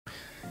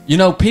You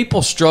know,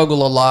 people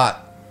struggle a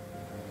lot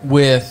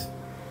with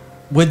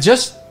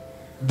just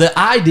the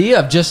idea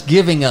of just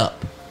giving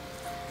up.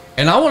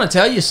 And I want to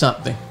tell you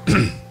something.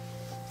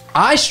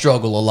 I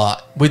struggle a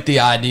lot with the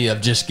idea of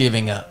just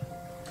giving up.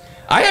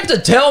 I have to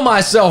tell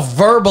myself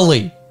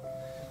verbally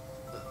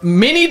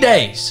many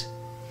days,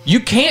 you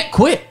can't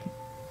quit.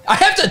 I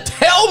have to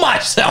tell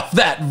myself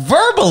that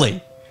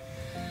verbally,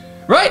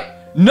 right?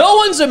 No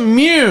one's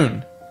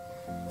immune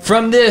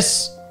from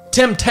this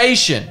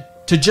temptation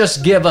to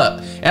just give up.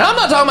 And I'm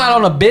not talking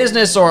about on a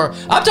business, or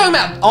I'm talking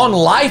about on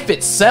life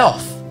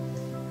itself.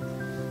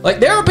 Like,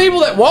 there are people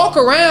that walk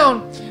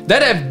around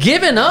that have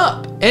given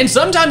up, and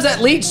sometimes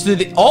that leads to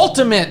the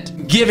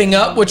ultimate giving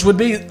up, which would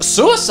be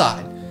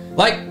suicide.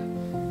 Like,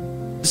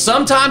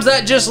 sometimes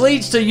that just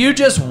leads to you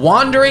just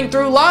wandering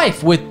through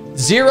life with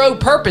zero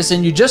purpose,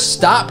 and you just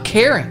stop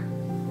caring.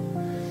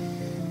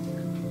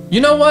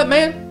 You know what,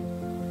 man?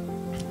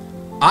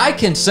 I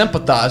can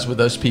sympathize with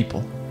those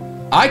people.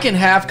 I can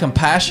have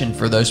compassion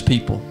for those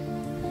people.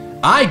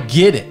 I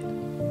get it.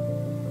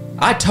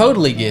 I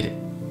totally get it.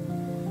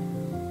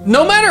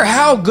 No matter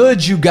how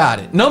good you got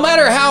it, no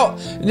matter how,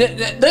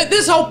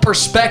 this whole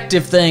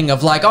perspective thing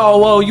of like, oh,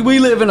 well, we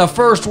live in a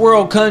first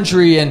world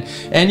country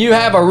and you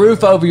have a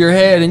roof over your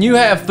head and you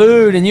have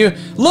food and you,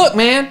 look,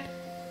 man,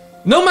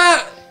 no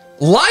matter,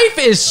 life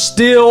is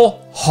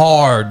still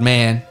hard,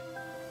 man.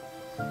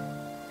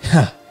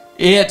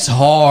 It's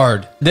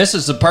hard. This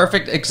is the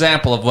perfect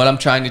example of what I'm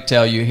trying to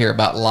tell you here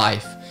about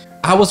life.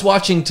 I was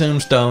watching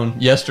Tombstone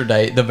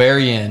yesterday, the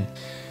very end.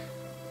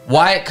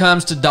 Wyatt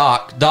comes to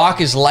Doc. Doc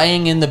is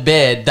laying in the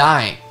bed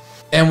dying.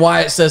 And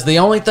Wyatt says, the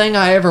only thing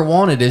I ever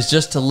wanted is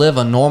just to live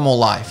a normal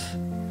life.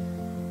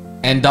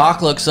 And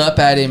Doc looks up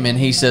at him and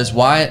he says,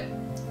 Wyatt,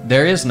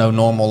 there is no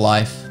normal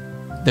life.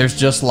 There's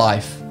just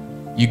life.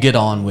 You get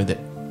on with it.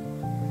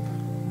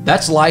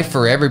 That's life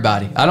for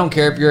everybody. I don't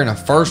care if you're in a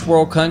first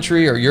world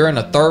country or you're in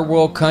a third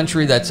world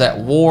country that's at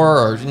war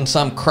or in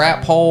some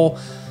crap hole.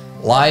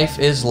 Life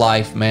is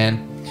life,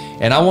 man.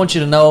 And I want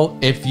you to know,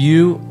 if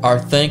you are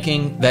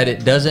thinking that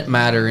it doesn't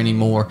matter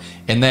anymore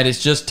and that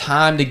it's just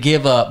time to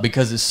give up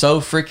because it's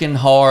so freaking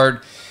hard,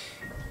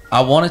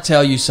 I want to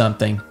tell you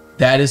something.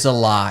 That is a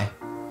lie.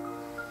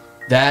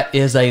 That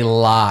is a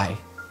lie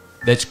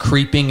that's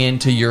creeping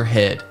into your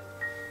head.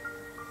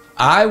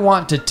 I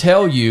want to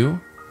tell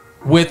you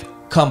with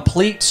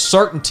complete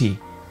certainty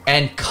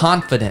and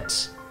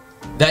confidence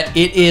that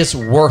it is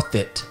worth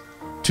it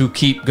to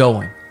keep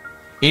going.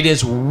 It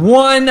is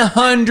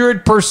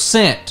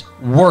 100%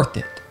 worth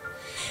it.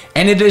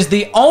 And it is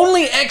the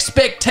only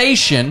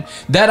expectation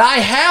that I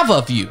have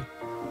of you,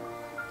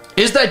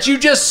 is that you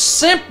just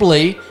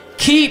simply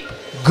keep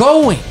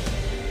going.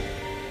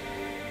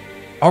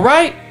 All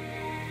right?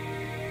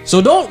 So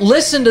don't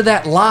listen to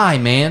that lie,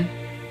 man.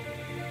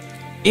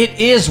 It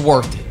is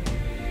worth it.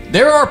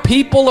 There are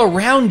people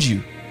around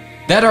you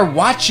that are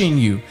watching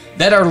you,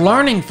 that are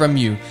learning from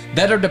you,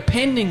 that are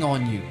depending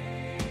on you.